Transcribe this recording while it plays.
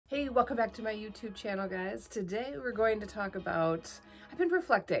Hey, welcome back to my YouTube channel, guys. Today we're going to talk about, I've been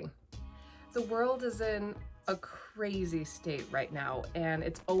reflecting. The world is in a crazy state right now, and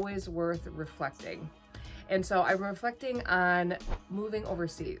it's always worth reflecting. And so I'm reflecting on moving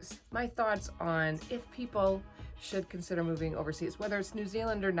overseas. My thoughts on if people should consider moving overseas, whether it's New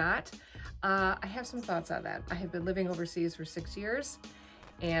Zealand or not. I have some thoughts on that. I have been living overseas for 6 years,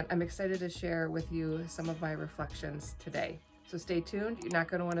 and I'm excited to share with you some of my reflections today. So stay tuned, you're not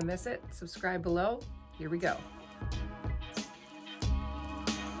going to want to miss it. Subscribe below. Here we go.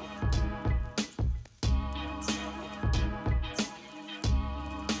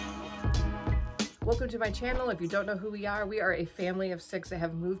 Welcome to my channel. If you don't know who we are a family of 6 that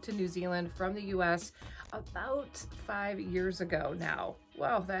have moved to New Zealand from the US about 5 years ago now.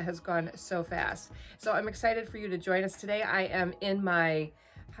 Wow, that has gone so fast. So I'm excited for you to join us today. I am in my,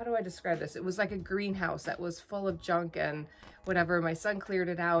 how do I describe this? It was like a greenhouse that was full of junk and whatever. My son cleared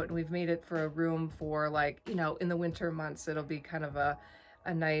it out and we've made it for a room for, like, you know, in the winter months, it'll be kind of a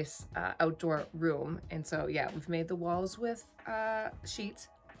nice outdoor room. And so, yeah, we've made the walls with sheets,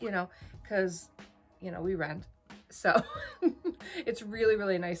 you know, because, you know, we rent. So it's really,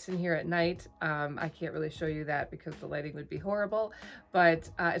 really nice in here at night. I can't really show you that because the lighting would be horrible,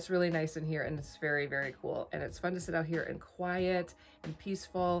 but it's really nice in here and it's very, very cool. And it's fun to sit out here and quiet and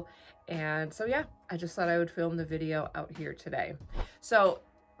peaceful. And so, yeah, I just thought I would film the video out here today. So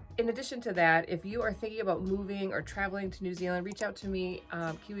in addition to that, if you are thinking about moving or traveling to New Zealand, reach out to me,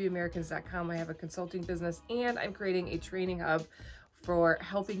 Kiwiamericans.com. I have a consulting business and I'm creating a training hub for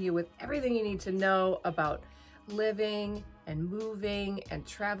helping you with everything you need to know about living and moving and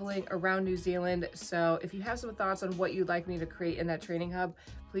traveling around New Zealand. So if you have some thoughts on what you'd like me to create in that training hub,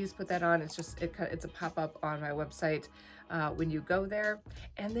 please put that on. It's just, it's a pop-up on my website when you go there.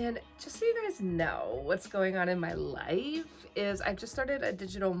 And then just so you guys know what's going on in my life is I've just started a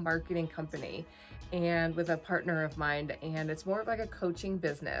digital marketing company and with a partner of mine, and it's more of like a coaching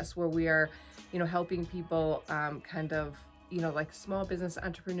business where we are, you know, helping people kind of, you know, like small business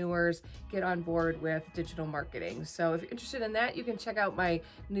entrepreneurs get on board with digital marketing. So if you're interested in that, you can check out my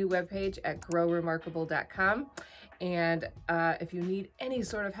new webpage at growremarkable.com. And if you need any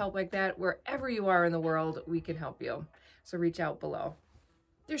sort of help like that, wherever you are in the world, we can help you. So reach out below.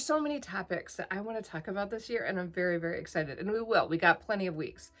 There's so many topics that I want to talk about this year, and I'm very, very excited. And we will. We got plenty of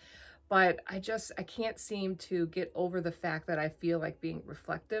weeks. But I can't seem to get over the fact that I feel like being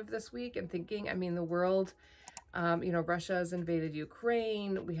reflective this week and thinking, I mean, the world, you know, Russia has invaded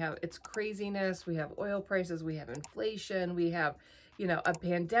Ukraine. We have its craziness. We have oil prices. We have inflation. We have, you know, a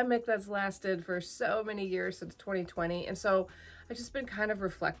pandemic that's lasted for so many years since 2020. And so I've just been kind of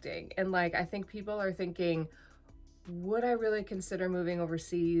reflecting. And like, I think people are thinking, would I really consider moving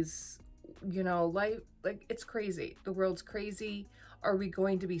overseas? You know, like it's crazy. The world's crazy. Are we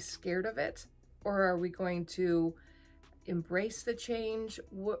going to be scared of it? Or are we going to embrace the change?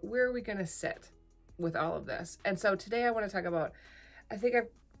 Where are we going to sit with all of this? And so today I want to talk about, I think I'm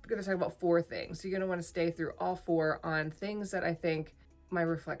going to talk about 4 things. So you're going to want to stay through all 4 on things that I think my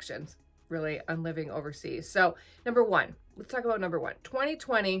reflections really on living overseas. So number 1, let's talk about number 1.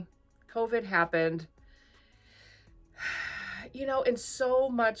 2020, COVID happened, you know, and so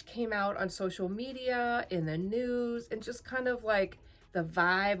much came out on social media, in the news, and just kind of like the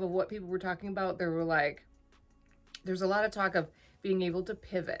vibe of what people were talking about. There were like, there's a lot of talk of being able to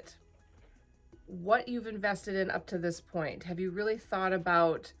pivot. What you've invested in up to this point. Have you really thought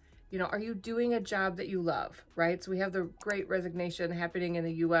about, you know, are you doing a job that you love, right? So we have the great resignation happening in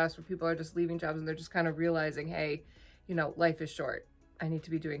the US where people are just leaving jobs and they're just kind of realizing, hey, you know, life is short. I need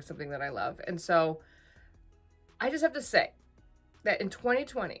to be doing something that I love. And so I just have to say that in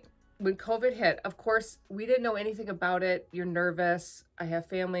 2020, when COVID hit, of course, we didn't know anything about it. You're nervous. I have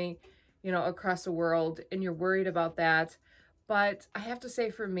family, you know, across the world, and you're worried about that. But I have to say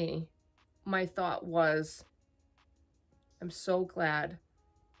for me, my thought was, I'm so glad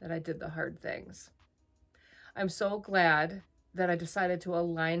that I did the hard things. I'm so glad that I decided to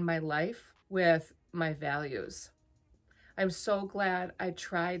align my life with my values. I'm so glad I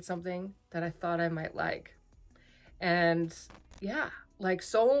tried something that I thought I might like. And yeah, like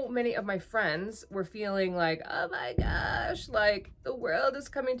so many of my friends were feeling like, oh my gosh, like the world is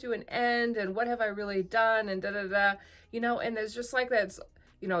coming to an end and what have I really done and da-da-da, you know, and there's just like that's,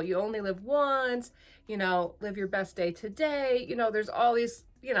 you know, you only live once, you know, live your best day today. You know, there's all these,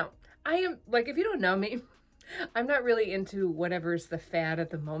 you know, I am like, if you don't know me, I'm not really into whatever's the fad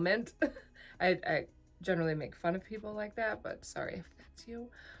at the moment. I generally make fun of people like that, but sorry if that's you.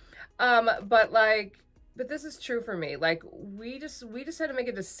 But this is true for me. Like we just had to make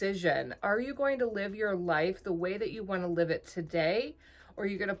a decision. Are you going to live your life the way that you want to live it today? or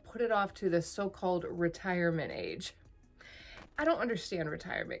you're going to put it off to the so-called retirement age. I don't understand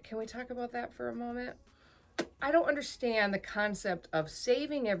retirement. Can we talk about that for a moment? I don't understand the concept of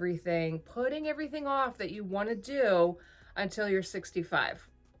saving everything, putting everything off that you want to do until you're 65.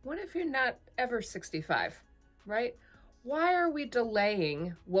 What if you're not ever 65, right? Why are we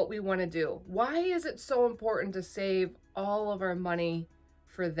delaying what we want to do? Why is it so important to save all of our money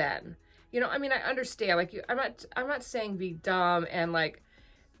for then? You know, I mean, I understand, like, I'm not saying be dumb and, like,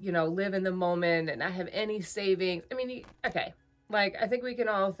 you know, live in the moment and not have any savings. I mean, okay, like, I think we can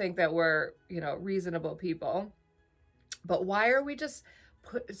all think that we're, you know, reasonable people, but why are we just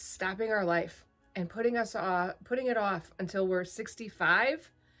stopping our life and putting it off until we're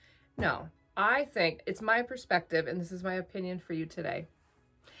 65? No, I think it's my perspective, and this is my opinion for you today,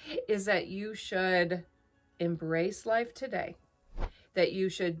 is that you should embrace life today, that you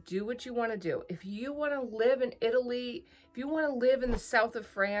should do what you want to do. If you want to live in Italy, if you want to live in the south of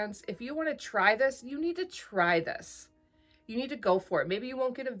France, if you want to try this, you need to try this. You need to go for it. Maybe you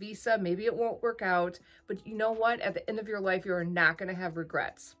won't get a visa, maybe it won't work out, but you know what? At the end of your life, you are not going to have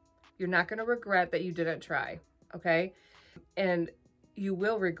regrets. You're not going to regret that you didn't try, okay? And you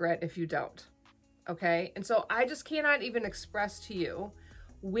will regret if you don't, okay? And so I just cannot even express to you,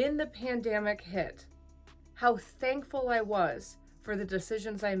 when the pandemic hit, how thankful I was for the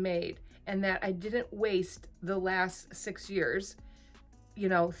decisions I made, and that I didn't waste the last 6 years, you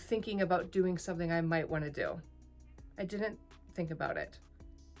know, thinking about doing something I might want to do. I didn't think about it.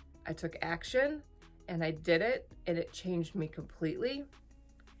 I took action and I did it, and it changed me completely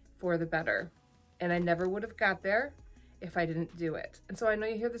for the better. And I never would have got there if I didn't do it. And so I know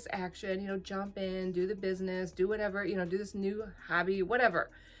you hear this action, you know, jump in, do the business, do whatever, you know, do this new hobby, whatever.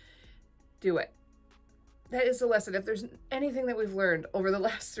 Do it. That is the lesson. If there's anything that we've learned over the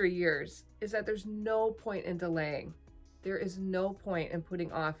last 3 years, is that there's no point in delaying. There is no point in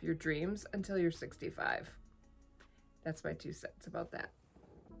putting off your dreams until you're 65. That's my 2 cents about that.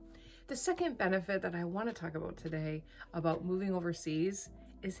 The second benefit that I want to talk about today about moving overseas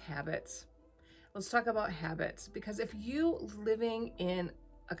is habits. Let's talk about habits, because if you living in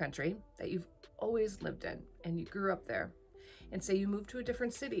a country that you've always lived in and you grew up there, and say you move to a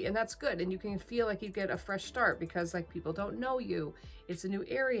different city, and that's good, and you can feel like you get a fresh start because, like, people don't know you, it's a new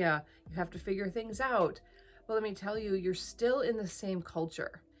area, you have to figure things out. But let me tell you, you're still in the same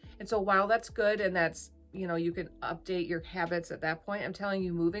culture. And so while that's good, and that's, you know, you can update your habits at that point, I'm telling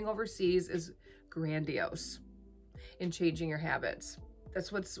you, moving overseas is grandiose in changing your habits. That's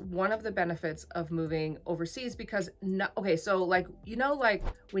what's one of the benefits of moving overseas, because okay, so, like, you know, like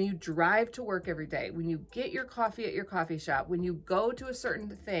when you drive to work every day, when you get your coffee at your coffee shop, when you go to a certain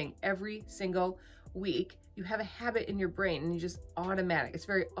thing every single week, you have a habit in your brain, and you just automatic. It's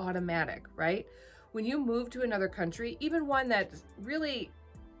very automatic, right? When you move to another country, even one that really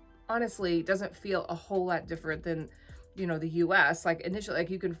honestly doesn't feel a whole lot different than, you know, the US, like initially, like,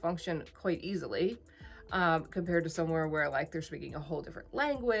 you can function quite easily. Compared to somewhere where, like, they're speaking a whole different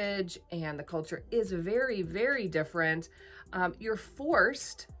language and the culture is very, very different. You're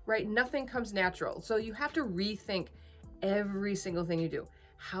forced, right? Nothing comes natural. So you have to rethink every single thing you do.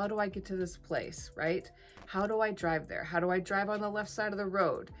 How do I get to this place, right? How do I drive there? How do I drive on the left side of the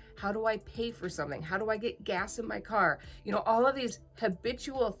road? How do I pay for something? How do I get gas in my car? You know, all of these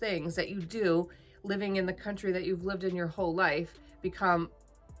habitual things that you do living in the country that you've lived in your whole life become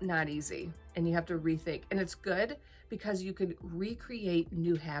not easy, and you have to rethink. And it's good because you can recreate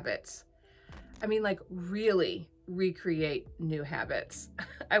new habits. I mean, like, really recreate new habits.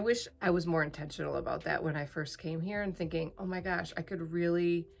 I wish I was more intentional about that when I first came here, and thinking, oh my gosh, I could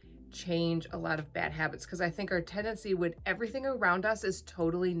really change a lot of bad habits. Because I think our tendency, when everything around us is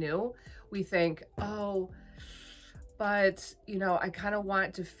totally new, we think, oh, but, you know, I kind of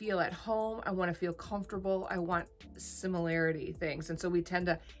want to feel at home. I want to feel comfortable. I want similarity things. And so we tend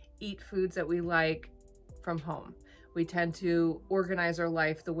to eat foods that we like from home. We tend to organize our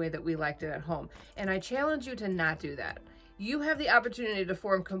life the way that we liked it at home. And I challenge you to not do that. You have the opportunity to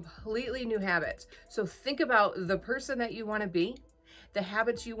form completely new habits. So think about the person that you want to be, the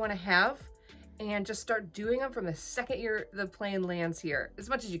habits you want to have, and just start doing them from the second the plane lands here, as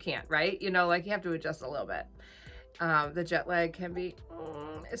much as you can, right? You know, like, you have to adjust a little bit. The jet lag can be,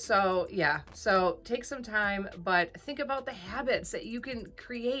 so yeah, so take some time, but think about the habits that you can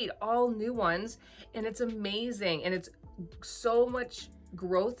create, all new ones, and it's amazing, and it's so much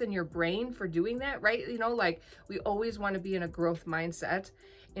growth in your brain for doing that, right? You know, like, we always want to be in a growth mindset,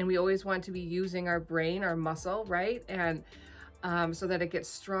 and we always want to be using our brain, our muscle, right? And so that it gets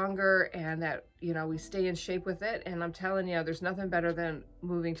stronger, and that, you know, we stay in shape with it. And I'm telling you, there's nothing better than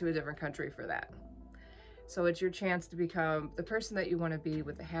moving to a different country for that. So it's your chance to become the person that you want to be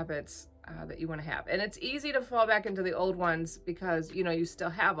with the habits that you want to have. And it's easy to fall back into the old ones because, you know, you still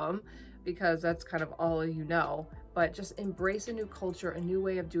have them because that's kind of all you know. But just embrace a new culture, a new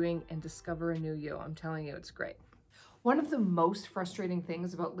way of doing, and discover a new you. I'm telling you, it's great. One of the most frustrating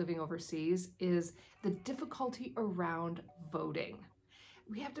things about living overseas is the difficulty around voting.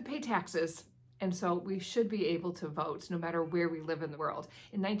 We have to pay taxes, and so we should be able to vote no matter where we live in the world.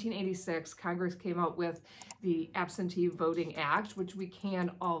 In 1986, Congress came out with the Absentee Voting Act, which we can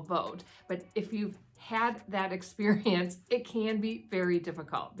all vote. But if you've had that experience, it can be very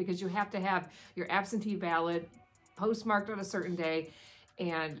difficult because you have to have your absentee ballot postmarked on a certain day,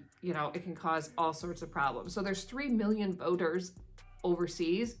 and you know, it can cause all sorts of problems. So there's 3 million voters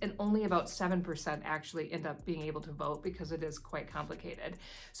overseas, and only about 7% actually end up being able to vote because it is quite complicated.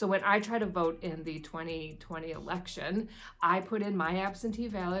 So when I try to vote in the 2020 election, I put in my absentee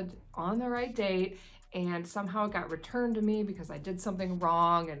ballot on the right date, and somehow it got returned to me because I did something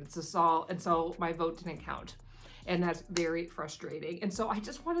wrong, and so my vote didn't count. And that's very frustrating. And so I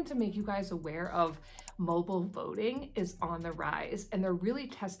just wanted to make you guys aware of mobile voting is on the rise, and they're really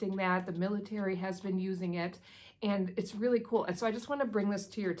testing that. The military has been using it, and it's really cool. And so I just want to bring this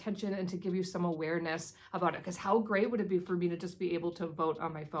to your attention and to give you some awareness about it, because how great would it be for me to just be able to vote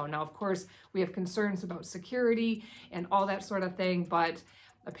on my phone? Now, of course, we have concerns about security and all that sort of thing, but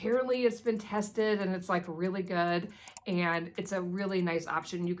apparently it's been tested and it's like really good, and it's a really nice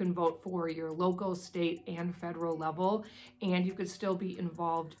option. You can vote for your local, state, and federal level, and you could still be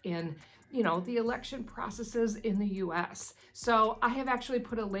involved in, you know, the election processes in the US. So I have actually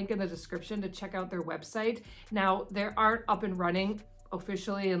put a link in the description to check out their website. Now, they aren't up and running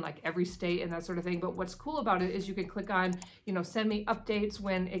officially in like every state and that sort of thing, but what's cool about it is you can click on, you know, send me updates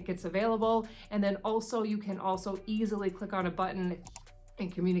when it gets available, and then also you can also easily click on a button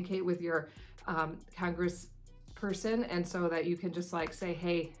and communicate with your Congress person, and so that you can just like say,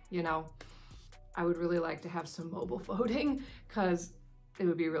 hey, you know, I would really like to have some mobile voting because it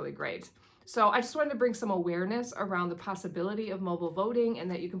would be really great. So I just wanted to bring some awareness around the possibility of mobile voting,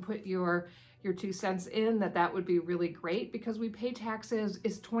 and that you can put your 2 cents in, that would be really great because we pay taxes.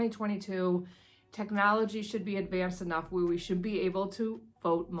 It's 2022. Technology should be advanced enough where we should be able to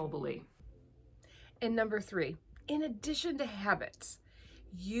vote mobily. And number 3, in addition to habits,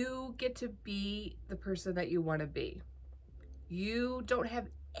 you get to be the person that you want to be. You don't have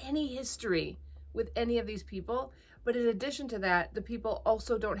any history with any of these people, but in addition to that, the people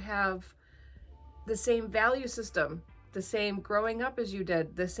also don't have the same value system, the same growing up as you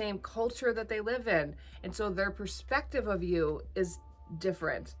did, the same culture that they live in. And so their perspective of you is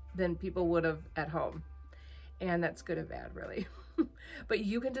different than people would have at home. And that's good and bad, really. But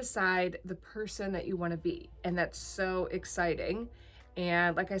you can decide the person that you want to be, and that's so exciting.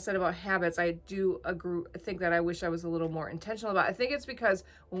 And like I said about habits, I do think that I wish I was a little more intentional about it. I think it's because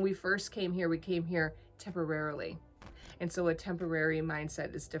when we first came here, we came here temporarily. And so a temporary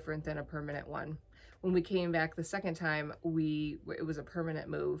mindset is different than a permanent one. When we came back the second time, it was a permanent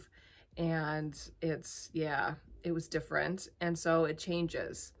move, and it was different. And so it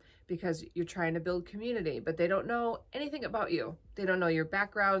changes because you're trying to build community, but they don't know anything about you. They don't know your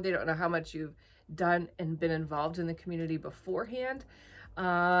background. They don't know how much you've done and been involved in the community beforehand.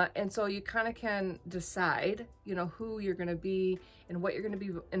 And so you kind of can decide, you know, who you're going to be and what you're going to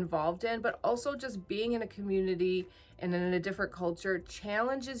be involved in, but also just being in a community and in a different culture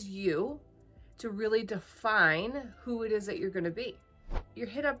challenges you to really define who it is that you're going to be. You're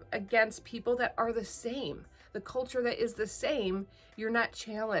hit up against people that are the same, the culture that is the same. You're not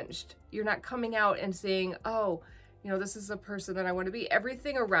challenged. You're not coming out and saying, oh, you know, this is the person that I want to be.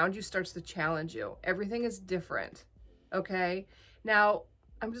 Everything around you starts to challenge you. Everything is different. Okay. Now,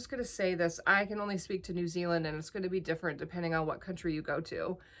 I'm just going to say this. I can only speak to New Zealand, and it's going to be different depending on what country you go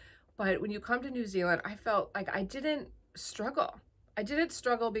to. But when you come to New Zealand, I felt like I didn't struggle. I didn't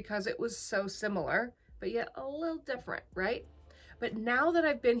struggle because it was so similar, but yet a little different, right? But now that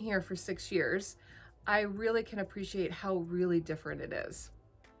I've been here for 6 years, I really can appreciate how really different it is.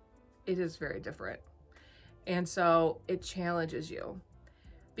 It is very different. And so it challenges you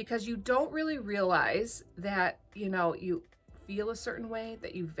because you don't really realize that, you know, you feel a certain way,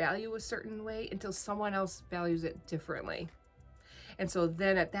 that you value a certain way until someone else values it differently. And so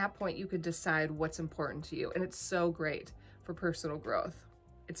then at that point, you could decide what's important to you. And it's so great for personal growth.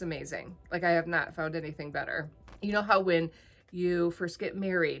 It's amazing. Like, I have not found anything better. You know how when you first get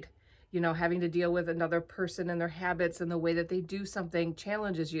married, having to deal with another person and their habits and the way that they do something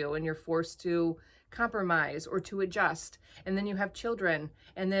challenges you, and you're forced to compromise or to adjust. And then you have children,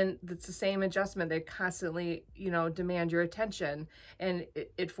 and then it's the same adjustment. They constantly, demand your attention, and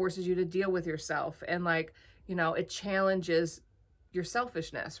it forces you to deal with yourself. And it challenges your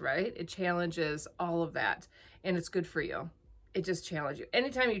selfishness, right? It challenges all of that, and it's good for you. It just challenges you.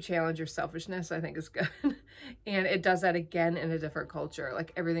 Anytime you challenge your selfishness, I think is good. And it does that again in a different culture.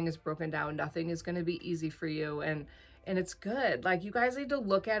 Like, everything is broken down. Nothing is going to be easy for you. And it's good. Like, you guys need to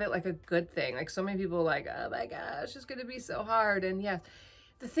look at it like a good thing. Like, so many people are like, oh my gosh, it's going to be so hard. And yes,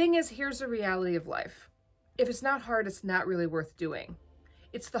 the thing is, here's the reality of life. If it's not hard, it's not really worth doing.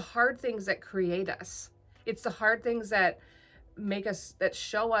 It's the hard things that create us. It's the hard things that make us, that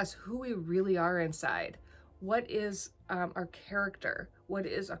show us who we really are inside. What is our character? What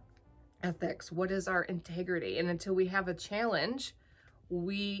is our ethics? What is our integrity? And until we have a challenge,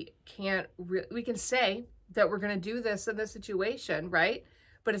 we can say that we're going to do this in this situation, right?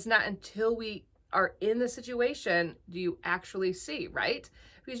 But it's not until we are in the situation do you actually see, right?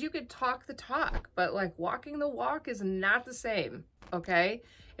 Because you could talk the talk, but like walking the walk is not the same, okay?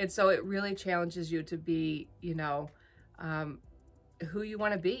 And so it really challenges you to be, who you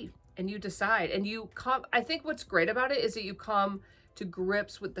want to be. And you decide, and you come, I think what's great about it is that you come to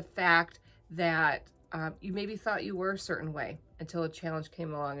grips with the fact that you maybe thought you were a certain way until a challenge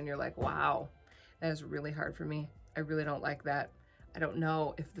came along and you're like, wow, that is really hard for me. I really don't like that. I don't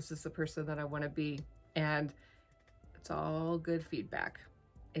know if this is the person that I want to be. And it's all good feedback.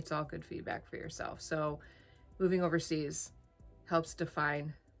 It's all good feedback for yourself. So moving overseas helps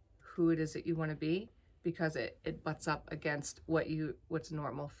define who it is that you want to be, because it butts up against what's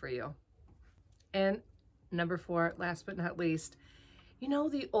normal for you. And number 4, last but not least,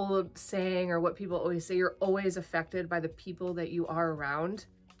 the old saying, or what people always say, you're always affected by the people that you are around.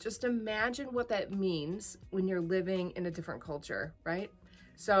 Just imagine what that means when you're living in a different culture, right?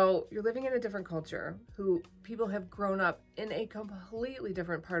 So you're living in a different culture, who people have grown up in a completely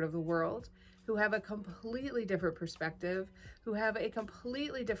different part of the world, who have a completely different perspective, who have a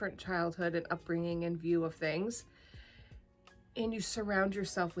completely different childhood and upbringing and view of things. And you surround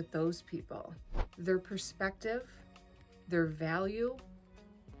yourself with those people. Their perspective, their value,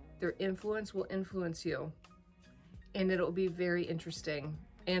 their influence will influence you. And it'll be very interesting.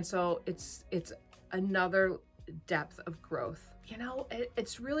 And so it's another depth of growth.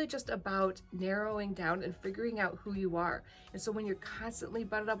 It's really just about narrowing down and figuring out who you are. And so when you're constantly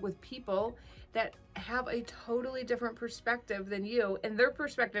butted up with people that have a totally different perspective than you, and their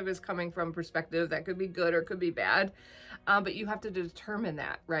perspective is coming from perspective that could be good or could be bad, but you have to determine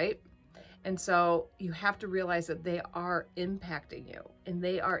that, right? And so you have to realize that they are impacting you, and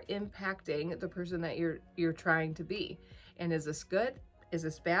they are impacting the person that you're trying to be. And is this good? Is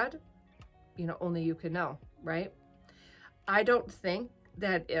this bad? Only you can know, right? I don't think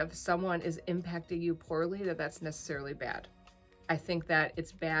that if someone is impacting you poorly, that's necessarily bad. I think that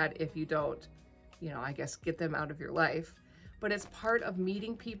it's bad if you don't, I guess, get them out of your life. But it's part of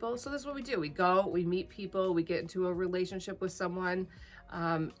meeting people. So this is what we do. We go, we meet people, we get into a relationship with someone,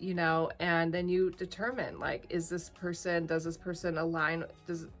 and then you determine, like, does this person align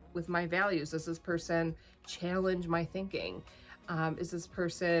with my values? Does this person challenge my thinking? Is this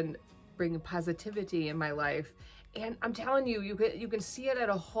person bringing positivity in my life? And I'm telling you, you can see it at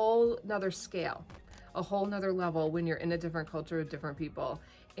a whole nother scale, a whole nother level when you're in a different culture with different people.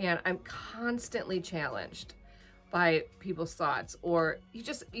 And I'm constantly challenged by people's thoughts, or you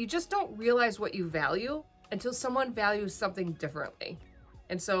just don't realize what you value until someone values something differently.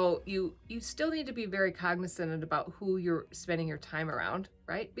 And so you still need to be very cognizant about who you're spending your time around,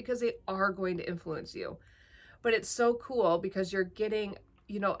 right? Because they are going to influence you. But it's so cool because you're getting,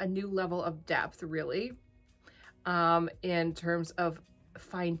 a new level of depth, really, in terms of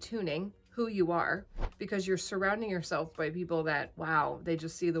fine-tuning who you are, because you're surrounding yourself by people that, wow, they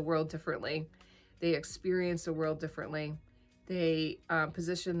just see the world differently. They experience the world differently. They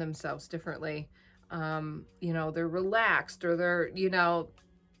position themselves differently. They're relaxed, or they're,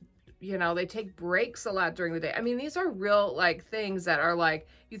 they take breaks a lot during the day. I mean, these are real, things that are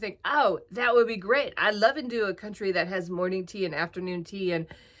you think, oh, that would be great. I'd love to do a country that has morning tea and afternoon tea and,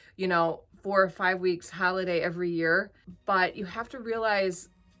 4 or 5 weeks holiday every year. But you have to realize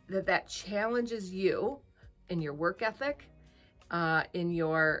that challenges you in your work ethic, in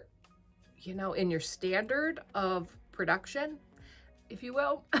your standard of production, if you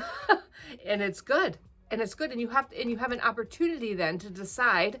will. And it's good. And you have an opportunity then to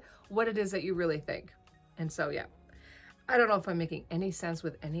decide what it is that you really think. And so, yeah, I don't know if I'm making any sense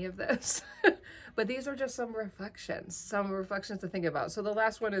with any of this, but these are just some reflections to think about. So the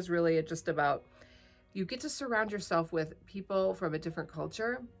last one is really just about you get to surround yourself with people from a different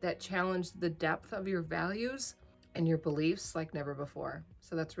culture that challenge the depth of your values and your beliefs like never before.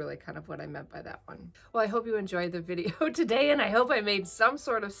 So that's really kind of what I meant by that one. Well, I hope you enjoyed the video today, and I hope I made some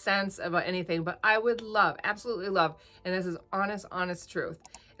sort of sense about anything, but I would love, absolutely love, and this is honest truth,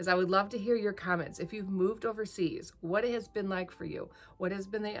 is I would love to hear your comments. If you've moved overseas, what it has been like for you? What has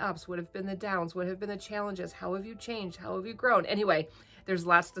been the ups? What have been the downs? What have been the challenges? How have you changed? How have you grown? Anyway, there's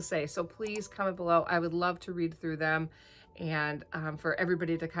lots to say. So please comment below. I would love to read through them and for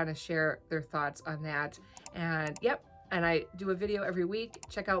everybody to kind of share their thoughts on that. And yep, and I do a video every week.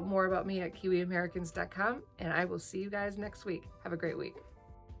 Check out more about me at Kiwiamericans.com, and I will see you guys next week. Have a great week.